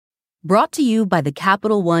Brought to you by the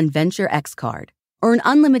Capital One Venture X card. Earn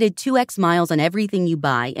unlimited 2x miles on everything you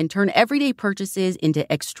buy and turn everyday purchases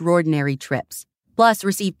into extraordinary trips. Plus,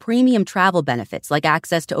 receive premium travel benefits like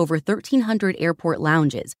access to over 1,300 airport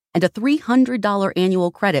lounges and a $300 annual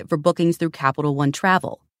credit for bookings through Capital One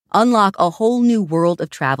Travel. Unlock a whole new world of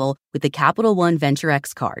travel with the Capital One Venture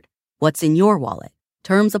X card. What's in your wallet?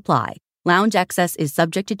 Terms apply. Lounge access is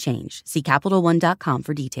subject to change. See CapitalOne.com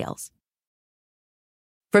for details.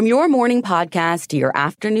 From your morning podcast to your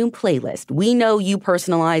afternoon playlist, we know you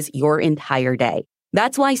personalize your entire day.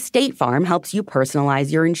 That's why State Farm helps you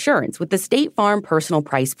personalize your insurance with the State Farm Personal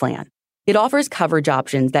Price Plan. It offers coverage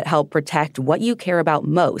options that help protect what you care about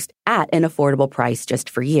most at an affordable price just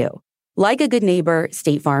for you. Like a good neighbor,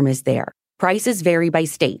 State Farm is there. Prices vary by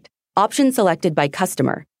state. Options selected by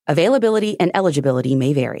customer. Availability and eligibility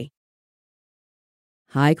may vary.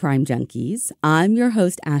 Hi, Crime Junkies. I'm your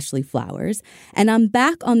host, Ashley Flowers, and I'm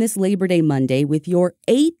back on this Labor Day Monday with your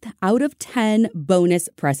 8th out of 10 bonus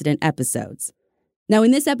precedent episodes. Now,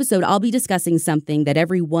 in this episode, I'll be discussing something that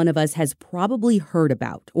every one of us has probably heard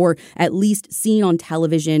about, or at least seen on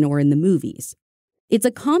television or in the movies. It's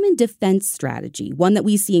a common defense strategy, one that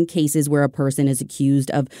we see in cases where a person is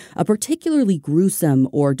accused of a particularly gruesome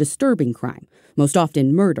or disturbing crime, most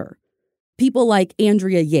often murder. People like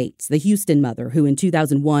Andrea Yates, the Houston mother who in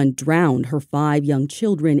 2001 drowned her 5 young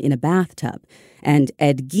children in a bathtub, and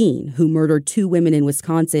Ed Gein, who murdered 2 women in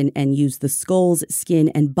Wisconsin and used the skulls, skin,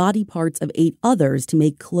 and body parts of 8 others to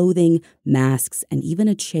make clothing, masks, and even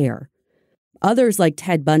a chair. Others like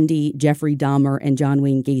Ted Bundy, Jeffrey Dahmer, and John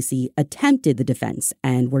Wayne Gacy attempted the defense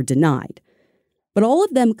and were denied. But all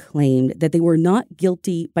of them claimed that they were not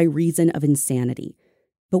guilty by reason of insanity.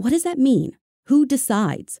 But what does that mean? Who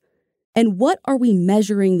decides? And what are we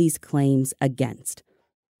measuring these claims against?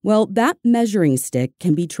 Well, that measuring stick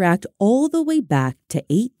can be tracked all the way back to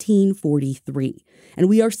 1843, and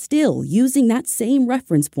we are still using that same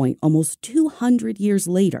reference point almost 200 years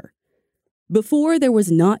later. Before there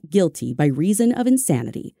was not guilty by reason of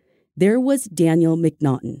insanity, there was Daniel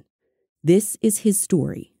McNaughton. This is his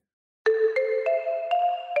story.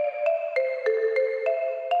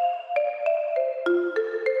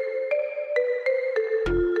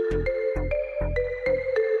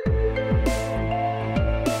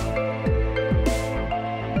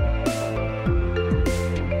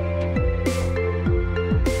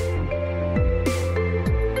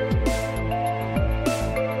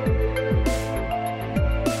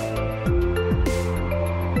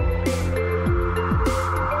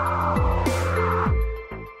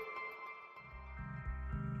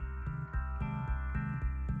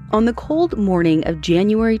 On the cold morning of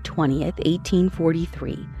January 20th,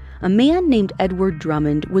 1843, a man named Edward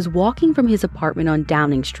Drummond was walking from his apartment on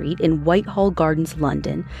Downing Street in Whitehall Gardens,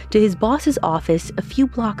 London, to his boss's office a few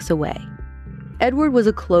blocks away. Edward was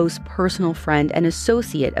a close personal friend and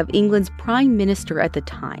associate of England's Prime Minister at the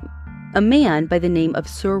time, a man by the name of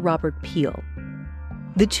Sir Robert Peel.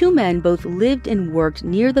 The two men both lived and worked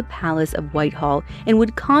near the Palace of Whitehall and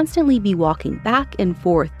would constantly be walking back and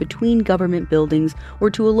forth between government buildings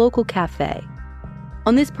or to a local cafe.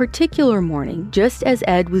 On this particular morning, just as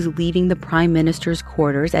Ed was leaving the Prime Minister's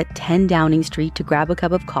quarters at 10 Downing Street to grab a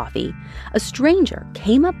cup of coffee, a stranger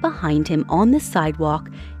came up behind him on the sidewalk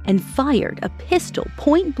and fired a pistol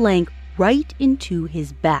point blank right into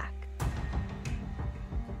his back.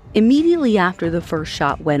 Immediately after the first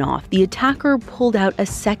shot went off, the attacker pulled out a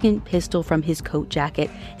second pistol from his coat jacket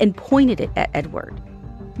and pointed it at Edward.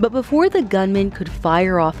 But before the gunman could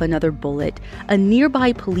fire off another bullet, a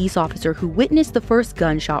nearby police officer who witnessed the first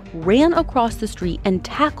gunshot ran across the street and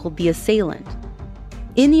tackled the assailant.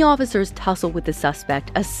 In the officer's tussle with the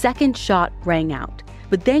suspect, a second shot rang out,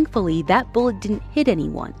 but thankfully that bullet didn't hit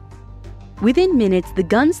anyone. Within minutes, the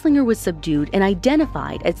gunslinger was subdued and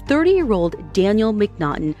identified as 30-year-old Daniel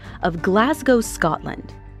McNaughton of Glasgow,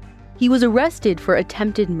 Scotland. He was arrested for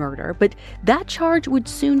attempted murder, but that charge would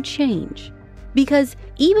soon change. Because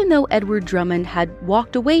even though Edward Drummond had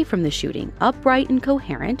walked away from the shooting, upright and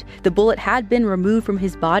coherent, the bullet had been removed from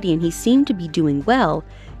his body and he seemed to be doing well,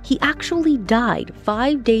 he actually died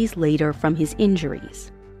 5 days later from his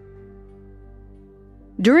injuries.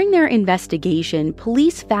 During their investigation,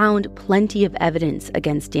 police found plenty of evidence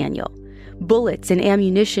against Daniel. Bullets and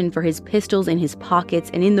ammunition for his pistols in his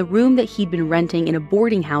pockets and in the room that he'd been renting in a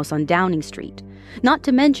boarding house on Downing Street, not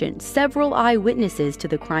to mention several eyewitnesses to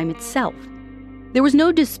the crime itself. There was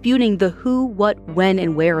no disputing the who, what, when,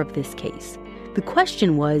 and where of this case. The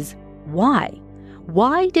question was, why?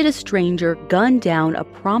 Why did a stranger gun down a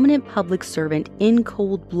prominent public servant in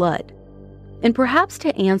cold blood? And perhaps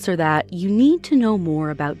to answer that, you need to know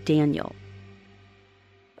more about Daniel.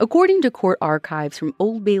 According to court archives from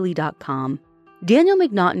oldbailey.com, Daniel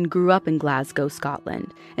McNaughton grew up in Glasgow,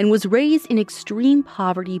 Scotland, and was raised in extreme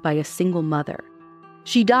poverty by a single mother.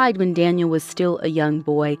 She died when Daniel was still a young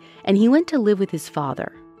boy, and he went to live with his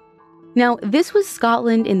father. Now, this was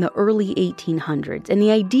Scotland in the early 1800s, and the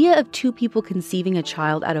idea of two people conceiving a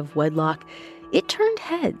child out of wedlock, it turned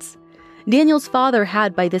heads. Daniel's father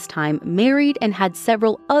had, by this time, married and had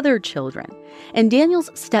several other children, and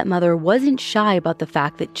Daniel's stepmother wasn't shy about the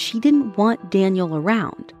fact that she didn't want Daniel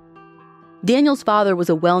around. Daniel's father was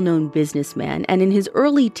a well-known businessman, and in his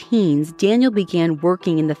early teens, Daniel began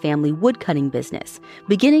working in the family woodcutting business,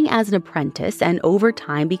 beginning as an apprentice and over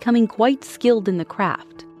time becoming quite skilled in the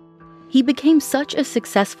craft. He became such a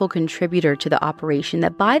successful contributor to the operation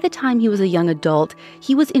that by the time he was a young adult,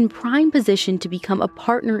 he was in prime position to become a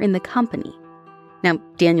partner in the company. Now,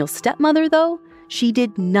 Daniel's stepmother, though, she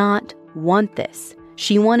did not want this.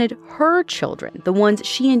 She wanted her children, the ones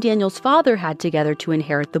she and Daniel's father had together, to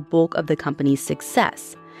inherit the bulk of the company's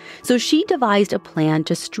success. So she devised a plan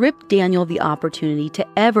to strip Daniel the opportunity to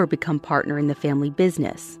ever become partner in the family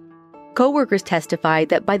business. Co-workers testified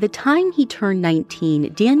that by the time he turned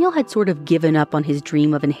 19, Daniel had sort of given up on his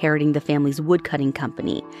dream of inheriting the family's woodcutting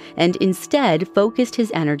company and instead focused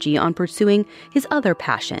his energy on pursuing his other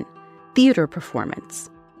passion, theater performance.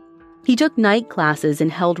 He took night classes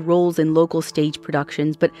and held roles in local stage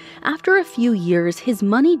productions, but after a few years, his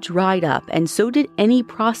money dried up, and so did any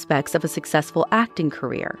prospects of a successful acting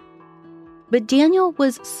career. But Daniel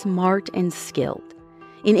was smart and skilled.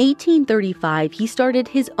 In 1835, he started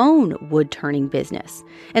his own wood-turning business,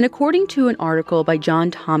 and according to an article by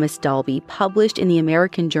John Thomas Dalby published in the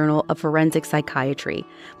American Journal of Forensic Psychiatry,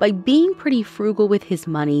 by being pretty frugal with his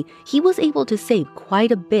money, he was able to save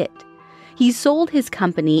quite a bit. He sold his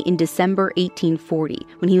company in December 1840,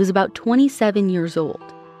 when he was about 27 years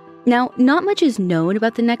old. Now, not much is known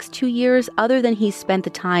about the next 2 years other than he spent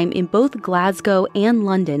the time in both Glasgow and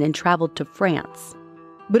London and traveled to France.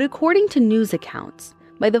 But according to news accounts,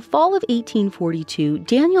 by the fall of 1842,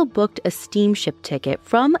 Daniel booked a steamship ticket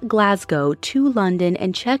from Glasgow to London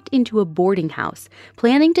and checked into a boarding house,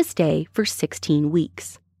 planning to stay for 16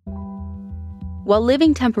 weeks. While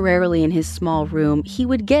living temporarily in his small room, he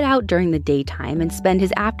would get out during the daytime and spend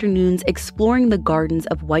his afternoons exploring the gardens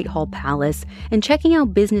of Whitehall Palace and checking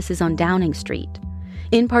out businesses on Downing Street.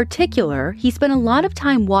 In particular, he spent a lot of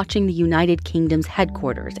time watching the United Kingdom's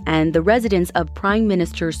headquarters and the residence of Prime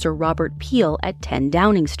Minister Sir Robert Peel at 10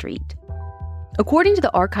 Downing Street. According to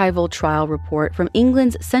the archival trial report from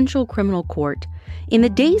England's Central Criminal Court, in the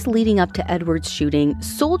days leading up to Edward's shooting,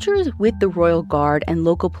 soldiers with the Royal Guard and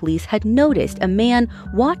local police had noticed a man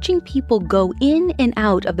watching people go in and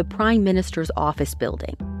out of the Prime Minister's office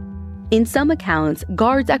building. In some accounts,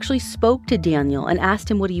 guards actually spoke to Daniel and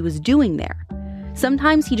asked him what he was doing there.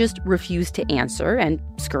 Sometimes he just refused to answer and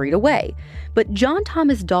scurried away. But John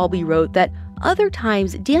Thomas Dalby wrote that other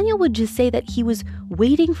times Daniel would just say that he was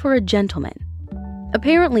waiting for a gentleman.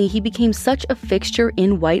 Apparently, he became such a fixture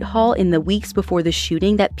in Whitehall in the weeks before the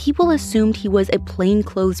shooting that people assumed he was a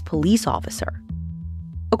plainclothes police officer.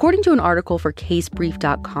 According to an article for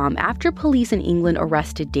CaseBrief.com, after police in England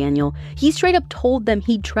arrested Daniel, he straight up told them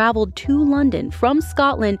he'd traveled to London from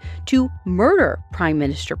Scotland to murder Prime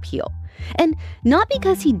Minister Peel. And not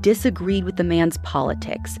because he disagreed with the man's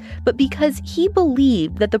politics, but because he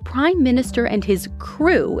believed that the Prime Minister and his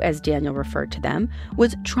crew, as Daniel referred to them,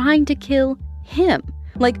 was trying to kill him,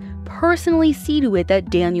 like personally see to it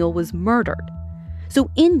that Daniel was murdered. So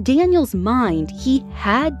in Daniel's mind, he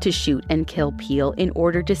had to shoot and kill Peel in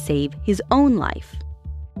order to save his own life.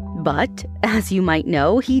 But, as you might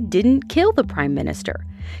know, he didn't kill the Prime Minister.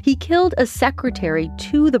 He killed a secretary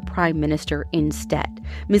to the Prime Minister instead,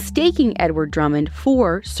 mistaking Edward Drummond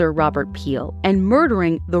for Sir Robert Peel and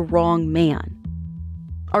murdering the wrong man.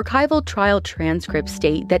 Archival trial transcripts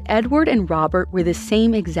state that Edward and Robert were the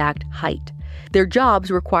same exact height. Their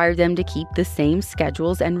jobs required them to keep the same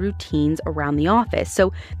schedules and routines around the office,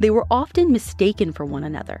 so they were often mistaken for one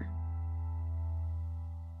another.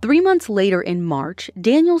 3 months later in March,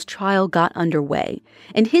 Daniel's trial got underway,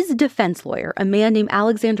 and his defense lawyer, a man named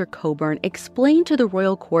Alexander Coburn, explained to the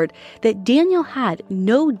royal court that Daniel had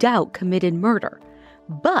no doubt committed murder.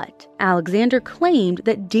 But Alexander claimed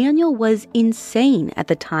that Daniel was insane at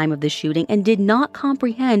the time of the shooting and did not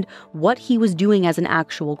comprehend what he was doing as an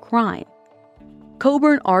actual crime.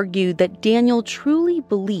 Coburn argued that Daniel truly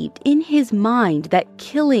believed in his mind that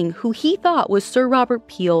killing who he thought was Sir Robert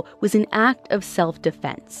Peel was an act of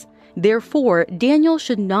self-defense. Therefore, Daniel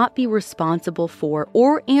should not be responsible for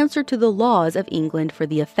or answer to the laws of England for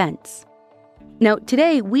the offense. Now,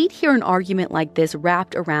 today, we'd hear an argument like this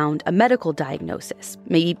wrapped around a medical diagnosis,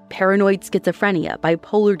 maybe paranoid schizophrenia,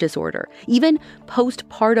 bipolar disorder, even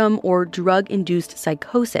postpartum or drug-induced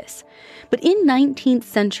psychosis. But in 19th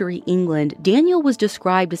century England, Daniel was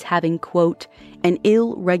described as having, quote, an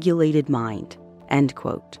ill-regulated mind, end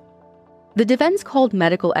quote. The defense called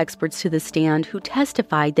medical experts to the stand who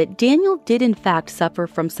testified that Daniel did in fact suffer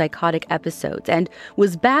from psychotic episodes and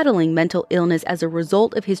was battling mental illness as a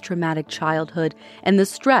result of his traumatic childhood and the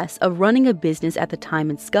stress of running a business at the time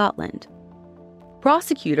in Scotland.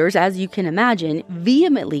 Prosecutors, as you can imagine,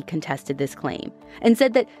 vehemently contested this claim and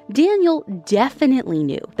said that Daniel definitely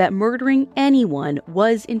knew that murdering anyone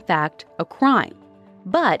was in fact a crime.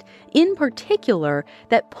 But, in particular,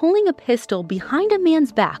 that pulling a pistol behind a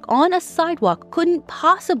man's back on a sidewalk couldn't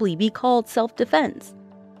possibly be called self-defense.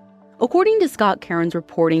 According to Scott Caron's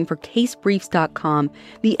reporting for CaseBriefs.com,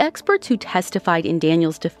 the experts who testified in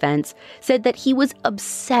Daniel's defense said that he was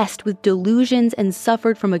obsessed with delusions and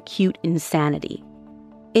suffered from acute insanity.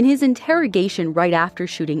 In his interrogation right after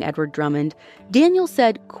shooting Edward Drummond, Daniel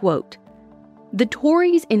said, quote, "The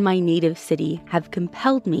Tories in my native city have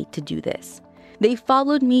compelled me to do this. They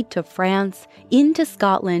followed me to France, into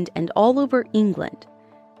Scotland, and all over England.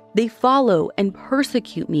 They follow and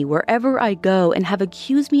persecute me wherever I go and have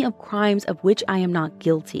accused me of crimes of which I am not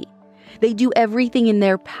guilty. They do everything in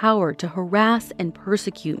their power to harass and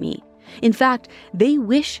persecute me. In fact, they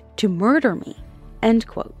wish to murder me," end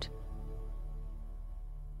quote.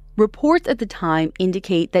 Reports at the time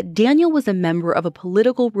indicate that Daniel was a member of a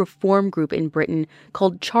political reform group in Britain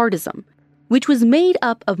called Chartism, which was made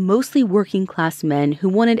up of mostly working-class men who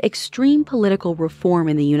wanted extreme political reform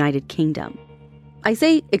in the United Kingdom. I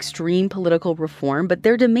say extreme political reform, but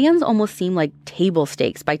their demands almost seem like table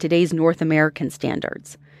stakes by today's North American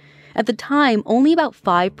standards. At the time, only about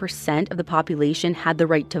 5% of the population had the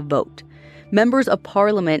right to vote. Members of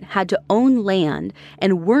parliament had to own land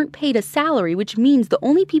and weren't paid a salary, which means the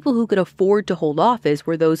only people who could afford to hold office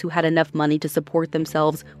were those who had enough money to support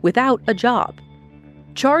themselves without a job.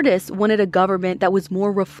 Chartists wanted a government that was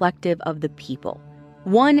more reflective of the people,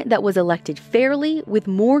 one that was elected fairly with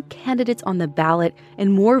more candidates on the ballot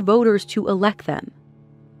and more voters to elect them.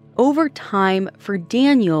 Over time, for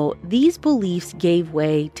Daniel, these beliefs gave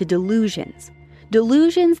way to delusions.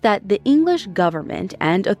 Delusions that the English government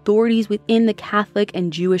and authorities within the Catholic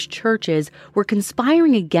and Jewish churches were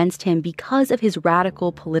conspiring against him because of his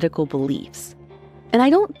radical political beliefs. And I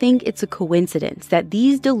don't think it's a coincidence that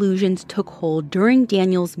these delusions took hold during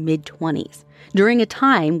Daniel's mid-20s, during a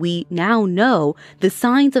time we now know the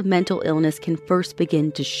signs of mental illness can first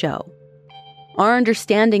begin to show. Our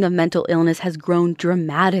understanding of mental illness has grown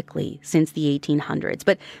dramatically since the 1800s,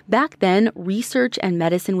 but back then, research and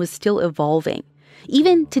medicine was still evolving.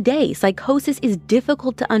 Even today, psychosis is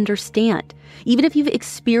difficult to understand, even if you've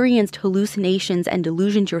experienced hallucinations and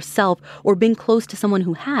delusions yourself or been close to someone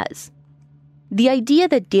who has. The idea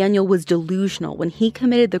that Daniel was delusional when he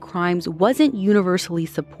committed the crimes wasn't universally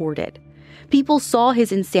supported. People saw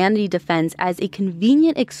his insanity defense as a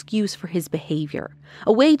convenient excuse for his behavior,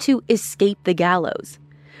 a way to escape the gallows.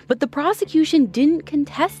 But the prosecution didn't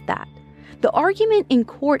contest that. The argument in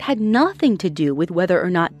court had nothing to do with whether or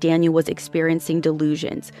not Daniel was experiencing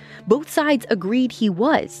delusions. Both sides agreed he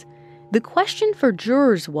was. The question for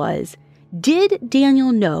jurors was, did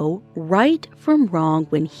Daniel know right from wrong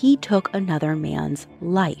when he took another man's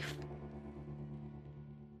life?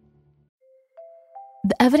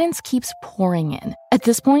 The evidence keeps pouring in. At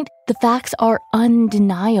this point, the facts are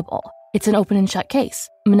undeniable. It's an open and shut case.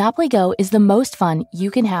 Monopoly Go is the most fun you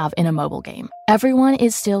can have in a mobile game. Everyone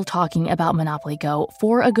is still talking about Monopoly Go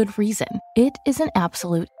for a good reason. It is an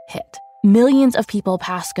absolute hit. Millions of people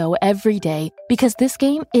pass Go every day because this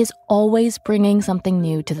game is always bringing something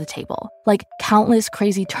new to the table, like countless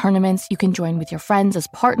crazy tournaments you can join with your friends as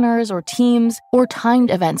partners or teams, or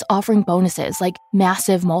timed events offering bonuses like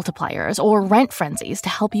massive multipliers or rent frenzies to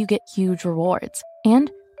help you get huge rewards.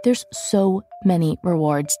 And there's so many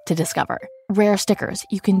rewards to discover. Rare stickers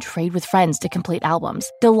you can trade with friends to complete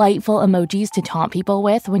albums, delightful emojis to taunt people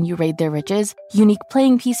with when you raid their riches, unique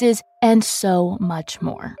playing pieces, and so much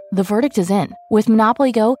more. The verdict is in. With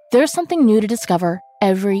Monopoly Go, there's something new to discover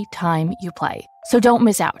every time you play. So don't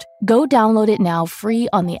miss out. Go download it now free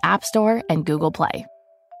on the App Store and Google Play.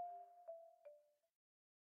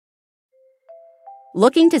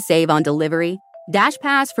 Looking to save on delivery?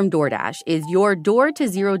 DashPass from DoorDash is your door to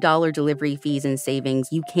 $0 delivery fees and savings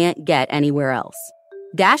you can't get anywhere else.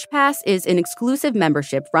 DashPass is an exclusive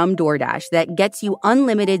membership from DoorDash that gets you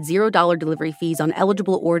unlimited $0 delivery fees on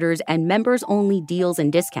eligible orders and members-only deals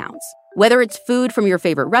and discounts. Whether it's food from your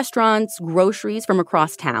favorite restaurants, groceries from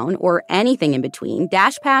across town, or anything in between,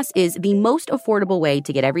 DashPass is the most affordable way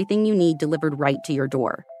to get everything you need delivered right to your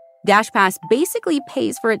door. DashPass basically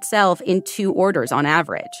pays for itself in 2 orders on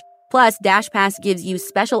average. Plus, DashPass gives you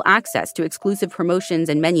special access to exclusive promotions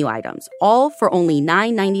and menu items, all for only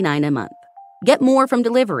 $9.99 a month. Get more from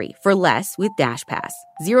delivery for less with DashPass.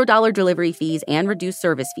 $0 delivery fees and reduced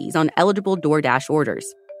service fees on eligible DoorDash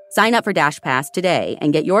orders. Sign up for DashPass today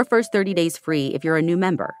and get your first 30 days free if you're a new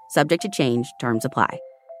member. Subject to change. Terms apply.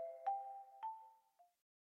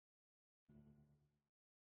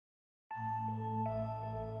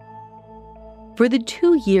 For the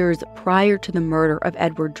 2 years prior to the murder of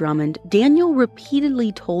Edward Drummond, Daniel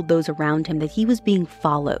repeatedly told those around him that he was being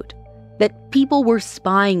followed, that people were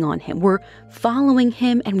spying on him, were following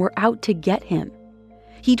him, and were out to get him.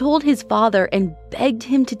 He told his father and begged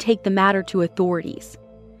him to take the matter to authorities.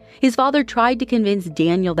 His father tried to convince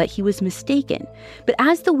Daniel that he was mistaken, but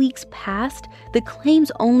as the weeks passed, the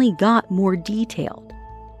claims only got more detailed.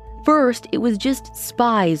 First, it was just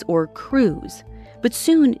spies or crews, but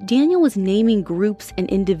soon Daniel was naming groups and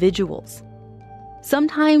individuals.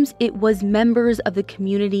 Sometimes it was members of the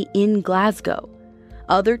community in Glasgow.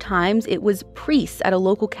 Other times it was priests at a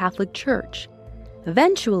local Catholic church.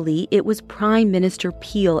 Eventually, it was Prime Minister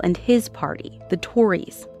Peel and his party, the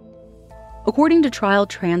Tories. According to trial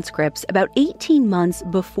transcripts, about 18 months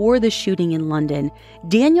before the shooting in London,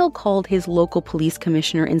 Daniel called his local police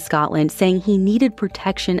commissioner in Scotland saying he needed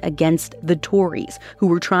protection against the Tories who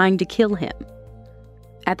were trying to kill him.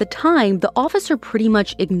 At the time, the officer pretty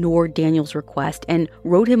much ignored Daniel's request and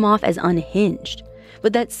wrote him off as unhinged.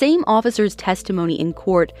 But that same officer's testimony in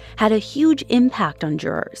court had a huge impact on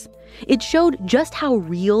jurors. It showed just how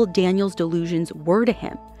real Daniel's delusions were to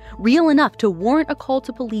him, real enough to warrant a call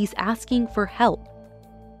to police asking for help.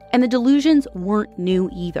 And the delusions weren't new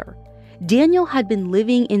either. Daniel had been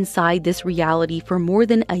living inside this reality for more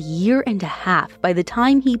than a year and a half by the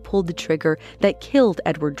time he pulled the trigger that killed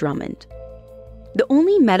Edward Drummond. The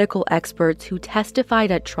only medical experts who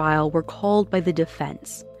testified at trial were called by the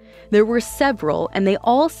defense. There were several, and they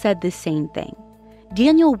all said the same thing.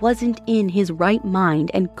 Daniel wasn't in his right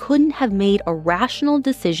mind and couldn't have made a rational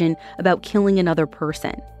decision about killing another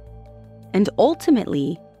person. And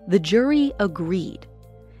ultimately, the jury agreed.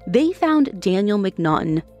 They found Daniel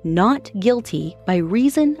McNaughton not guilty by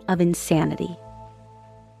reason of insanity.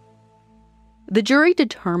 The jury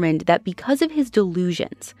determined that because of his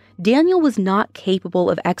delusions, Daniel was not capable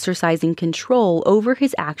of exercising control over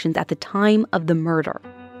his actions at the time of the murder.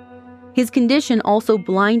 His condition also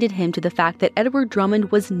blinded him to the fact that Edward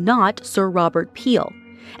Drummond was not Sir Robert Peel,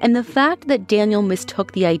 and the fact that Daniel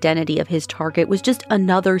mistook the identity of his target was just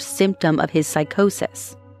another symptom of his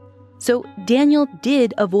psychosis. So Daniel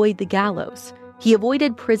did avoid the gallows. He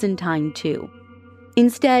avoided prison time too.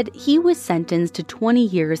 Instead, he was sentenced to 20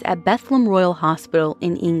 years at Bethlem Royal Hospital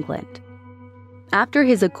in England. After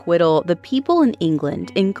his acquittal, the people in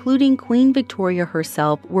England, including Queen Victoria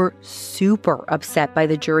herself, were super upset by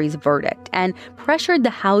the jury's verdict and pressured the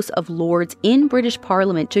House of Lords in British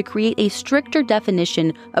Parliament to create a stricter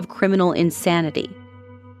definition of criminal insanity.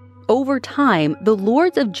 Over time, the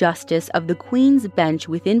Lords of Justice of the Queen's Bench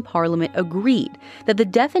within Parliament agreed that the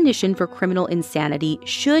definition for criminal insanity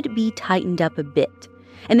should be tightened up a bit,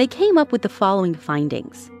 and they came up with the following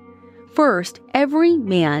findings. First, every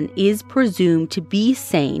man is presumed to be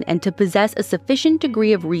sane and to possess a sufficient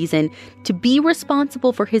degree of reason to be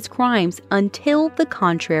responsible for his crimes until the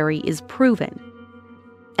contrary is proven.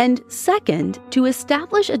 And second, to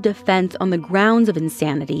establish a defense on the grounds of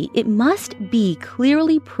insanity, it must be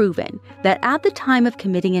clearly proven that at the time of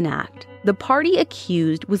committing an act, the party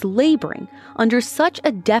accused was laboring under such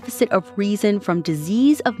a deficit of reason from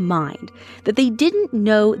disease of mind that they didn't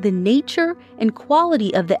know the nature and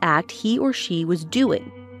quality of the act he or she was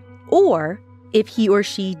doing. Or, if he or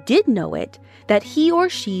she did know it, that he or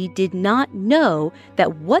she did not know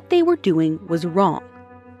that what they were doing was wrong.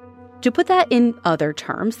 To put that in other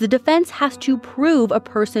terms, the defense has to prove a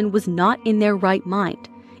person was not in their right mind.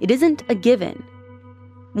 It isn't a given.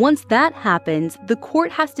 Once that happens, the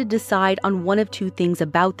court has to decide on one of two things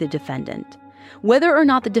about the defendant: whether or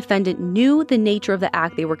not the defendant knew the nature of the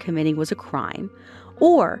act they were committing was a crime,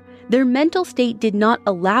 or their mental state did not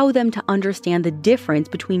allow them to understand the difference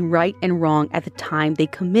between right and wrong at the time they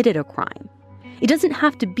committed a crime. It doesn't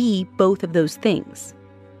have to be both of those things.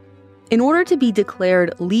 In order to be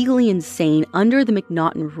declared legally insane under the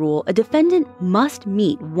McNaughton rule, a defendant must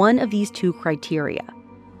meet one of these two criteria.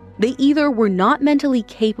 They either were not mentally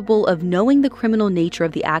capable of knowing the criminal nature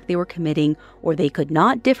of the act they were committing, or they could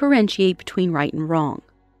not differentiate between right and wrong.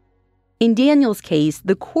 In Daniel's case,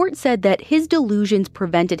 the court said that his delusions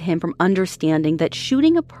prevented him from understanding that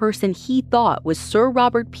shooting a person he thought was Sir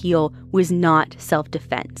Robert Peel was not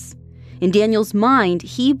self-defense. In Daniel's mind,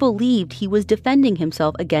 he believed he was defending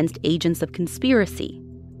himself against agents of conspiracy.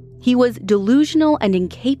 He was delusional and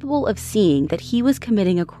incapable of seeing that he was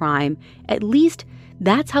committing a crime. At least,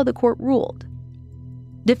 that's how the court ruled.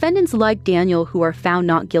 Defendants like Daniel who are found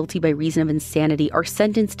not guilty by reason of insanity are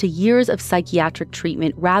sentenced to years of psychiatric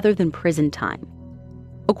treatment rather than prison time.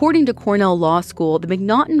 According to Cornell Law School, the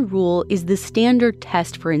McNaughton Rule is the standard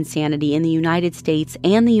test for insanity in the United States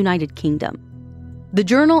and the United Kingdom. The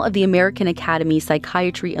Journal of the American Academy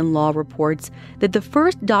Psychiatry and Law reports that the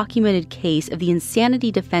first documented case of the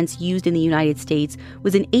insanity defense used in the United States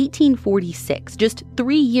was in 1846, just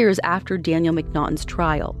 3 years after Daniel McNaughton's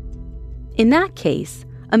trial. In that case,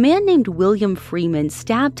 a man named William Freeman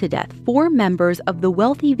stabbed to death 4 members of the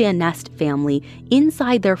wealthy Van Nest family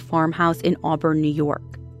inside their farmhouse in Auburn, New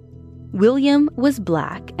York. William was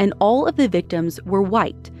black, and all of the victims were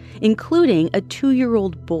white, including a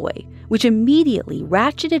 2-year-old boy, which immediately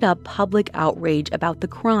ratcheted up public outrage about the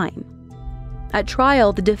crime. At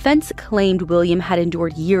trial, the defense claimed William had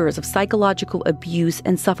endured years of psychological abuse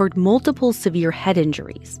and suffered multiple severe head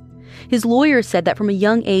injuries. His lawyer said that from a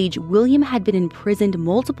young age, William had been imprisoned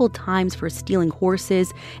multiple times for stealing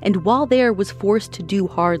horses, and while there was forced to do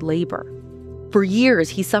hard labor. For years,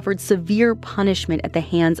 he suffered severe punishment at the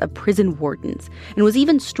hands of prison wardens and was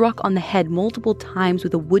even struck on the head multiple times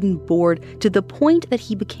with a wooden board to the point that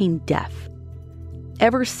he became deaf.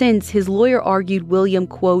 Ever since, his lawyer argued William,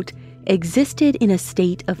 quote, existed in a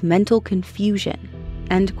state of mental confusion,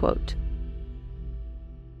 end quote.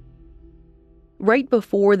 Right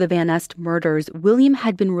before the Van Nest murders, William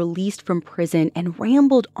had been released from prison and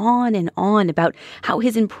rambled on and on about how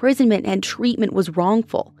his imprisonment and treatment was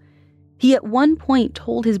wrongful. He at one point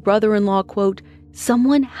told his brother-in-law, quote,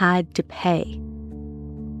 someone had to pay.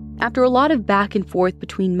 After a lot of back and forth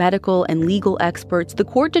between medical and legal experts, the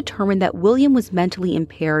court determined that William was mentally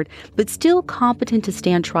impaired, but still competent to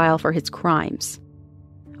stand trial for his crimes.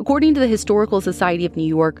 According to the Historical Society of New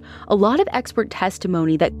York, a lot of expert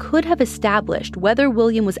testimony that could have established whether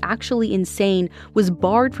William was actually insane was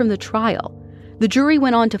barred from the trial. The jury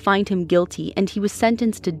went on to find him guilty, and he was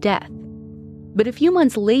sentenced to death. But a few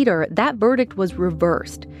months later, that verdict was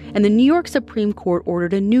reversed, and the New York Supreme Court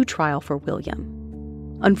ordered a new trial for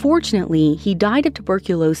William. Unfortunately, he died of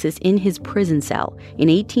tuberculosis in his prison cell in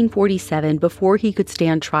 1847 before he could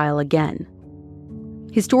stand trial again.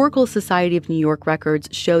 Historical Society of New York records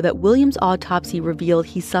show that William's autopsy revealed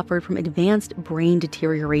he suffered from advanced brain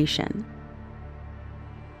deterioration.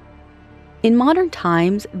 In modern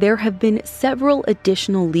times, there have been several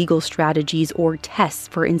additional legal strategies or tests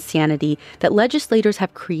for insanity that legislators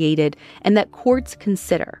have created and that courts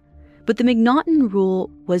consider, but the McNaughton Rule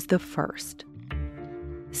was the first.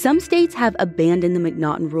 Some states have abandoned the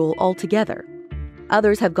McNaughton Rule altogether.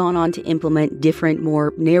 Others have gone on to implement different,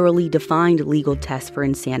 more narrowly defined legal tests for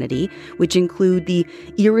insanity, which include the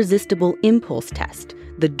irresistible impulse test,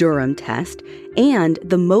 the Durham test, and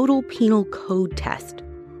the modal penal code test.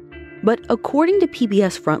 But according to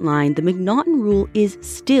PBS Frontline, the McNaughton Rule is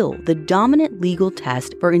still the dominant legal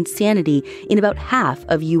test for insanity in about half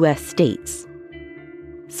of U.S. states.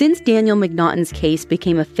 Since Daniel McNaughton's case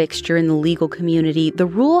became a fixture in the legal community, the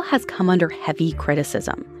rule has come under heavy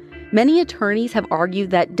criticism. Many attorneys have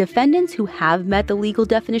argued that defendants who have met the legal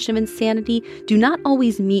definition of insanity do not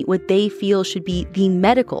always meet what they feel should be the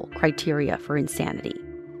medical criteria for insanity.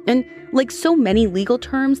 And like so many legal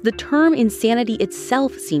terms, the term insanity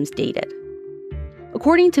itself seems dated.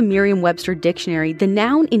 According to Merriam-Webster Dictionary, the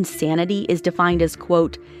noun insanity is defined as,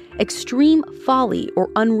 quote, extreme folly or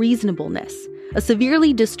unreasonableness, a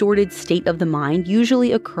severely distorted state of the mind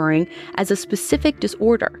usually occurring as a specific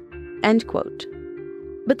disorder, end quote.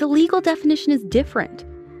 But the legal definition is different.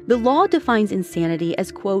 The law defines insanity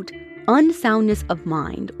as, quote, unsoundness of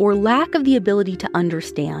mind or lack of the ability to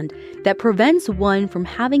understand that prevents one from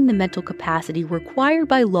having the mental capacity required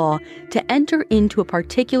by law to enter into a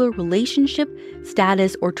particular relationship,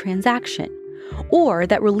 status, or transaction, or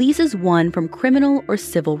that releases one from criminal or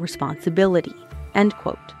civil responsibility, end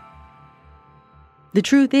quote. The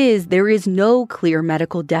truth is, there is no clear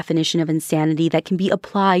medical definition of insanity that can be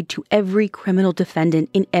applied to every criminal defendant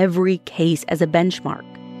in every case as a benchmark.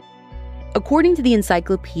 According to the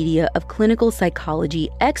Encyclopedia of Clinical Psychology,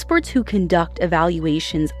 experts who conduct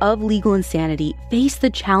evaluations of legal insanity face the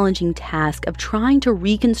challenging task of trying to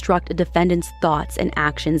reconstruct a defendant's thoughts and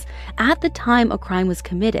actions at the time a crime was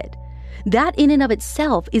committed. That in and of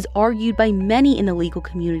itself is argued by many in the legal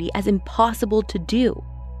community as impossible to do.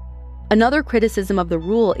 Another criticism of the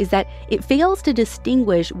rule is that it fails to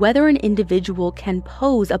distinguish whether an individual can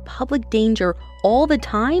pose a public danger all the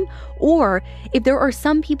time, or if there are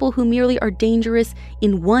some people who merely are dangerous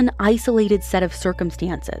in one isolated set of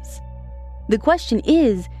circumstances. The question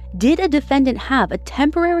is, did a defendant have a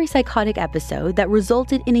temporary psychotic episode that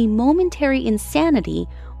resulted in a momentary insanity,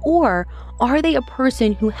 or are they a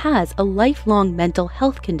person who has a lifelong mental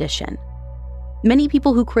health condition? Many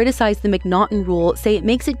people who criticize the McNaughton rule say it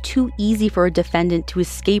makes it too easy for a defendant to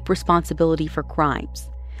escape responsibility for crimes.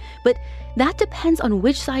 But that depends on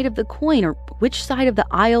which side of the coin or which side of the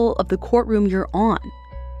aisle of the courtroom you're on.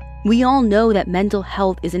 We all know that mental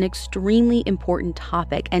health is an extremely important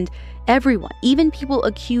topic, and everyone, even people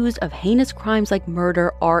accused of heinous crimes like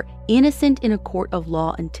murder, are innocent in a court of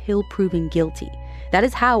law until proven guilty. That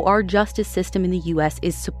is how our justice system in the U.S.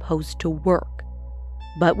 is supposed to work.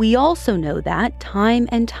 But we also know that, time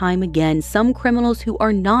and time again, some criminals who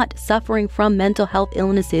are not suffering from mental health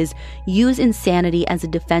illnesses use insanity as a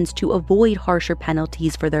defense to avoid harsher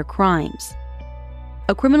penalties for their crimes.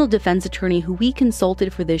 A criminal defense attorney who we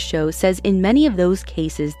consulted for this show says in many of those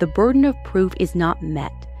cases, the burden of proof is not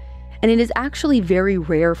met, and it is actually very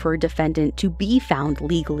rare for a defendant to be found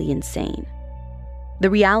legally insane. The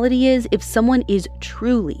reality is, if someone is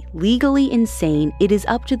truly legally insane, it is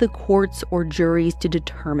up to the courts or juries to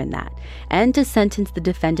determine that and to sentence the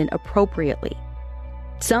defendant appropriately.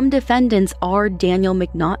 Some defendants are Daniel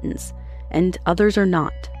McNaughton's, and others are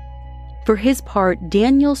not. For his part,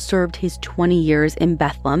 Daniel served his 20 years in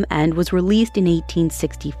Bethlehem and was released in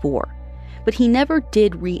 1864, but he never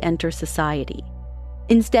did re-enter society.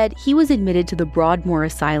 Instead, he was admitted to the Broadmoor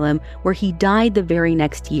Asylum, where he died the very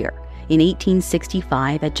next year, in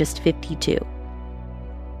 1865 at just 52.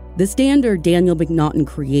 The standard Daniel McNaughton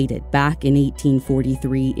created back in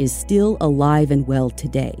 1843 is still alive and well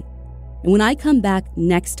today. And when I come back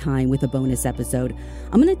next time with a bonus episode,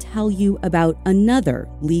 I'm going to tell you about another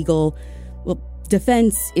legal,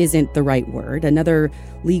 defense isn't the right word, another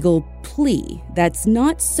legal plea that's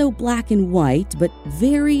not so black and white, but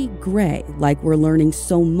very gray, like we're learning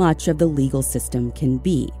so much of the legal system can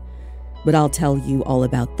be. But I'll tell you all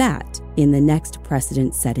about that in the next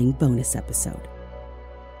precedent-setting bonus episode.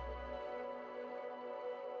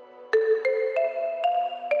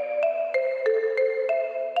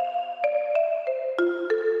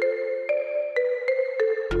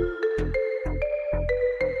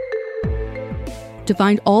 To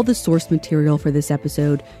find all the source material for this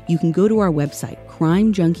episode, you can go to our website,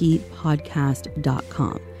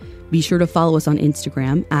 crimejunkiepodcast.com. Be sure to follow us on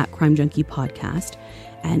Instagram at crimejunkiepodcast,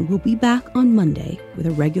 and we'll be back on Monday with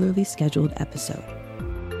a regularly scheduled episode.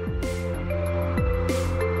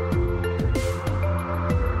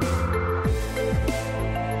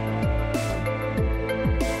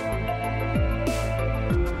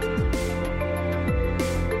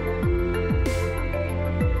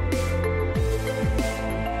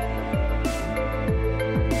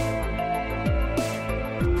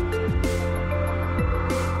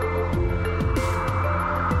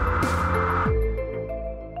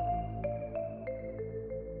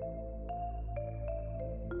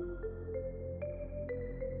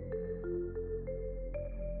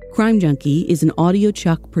 Crime Junkie is an Audio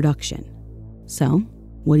Chuck production. So,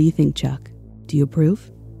 what do you think, Chuck? Do you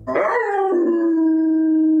approve?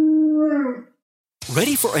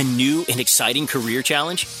 Ready for a new and exciting career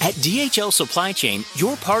challenge? At DHL Supply Chain,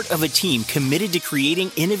 you're part of a team committed to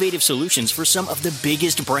creating innovative solutions for some of the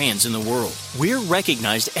biggest brands in the world. We're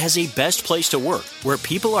recognized as a best place to work, where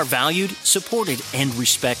people are valued, supported, and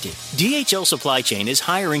respected. DHL Supply Chain is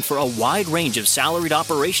hiring for a wide range of salaried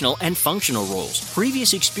operational and functional roles.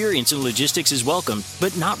 Previous experience in logistics is welcome,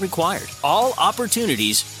 but not required. All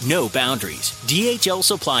opportunities, no boundaries. DHL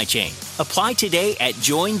Supply Chain. Apply today at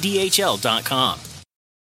joindhl.com.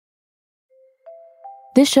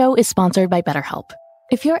 This show is sponsored by BetterHelp.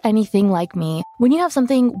 If you're anything like me, when you have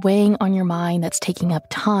something weighing on your mind that's taking up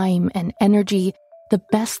time and energy, the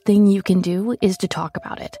best thing you can do is to talk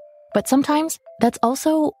about it. But sometimes that's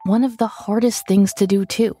also one of the hardest things to do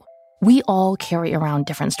too. We all carry around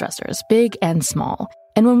different stressors, big and small,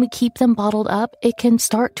 and when we keep them bottled up, it can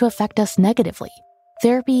start to affect us negatively.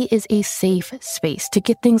 Therapy is a safe space to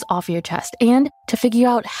get things off your chest and to figure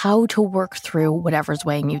out how to work through whatever's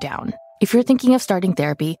weighing you down. If you're thinking of starting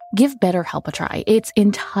therapy, give BetterHelp a try. It's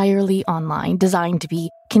entirely online, designed to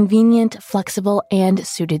be convenient, flexible, and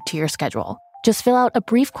suited to your schedule. Just fill out a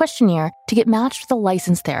brief questionnaire to get matched with a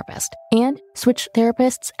licensed therapist and switch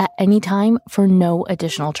therapists at any time for no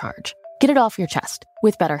additional charge. Get it off your chest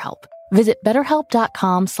with BetterHelp. Visit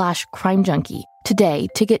BetterHelp.com/CrimeJunkie today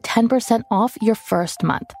to get 10% off your first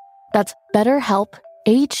month. That's BetterHelp,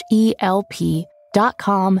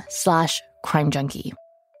 HELP.com/crime junkie.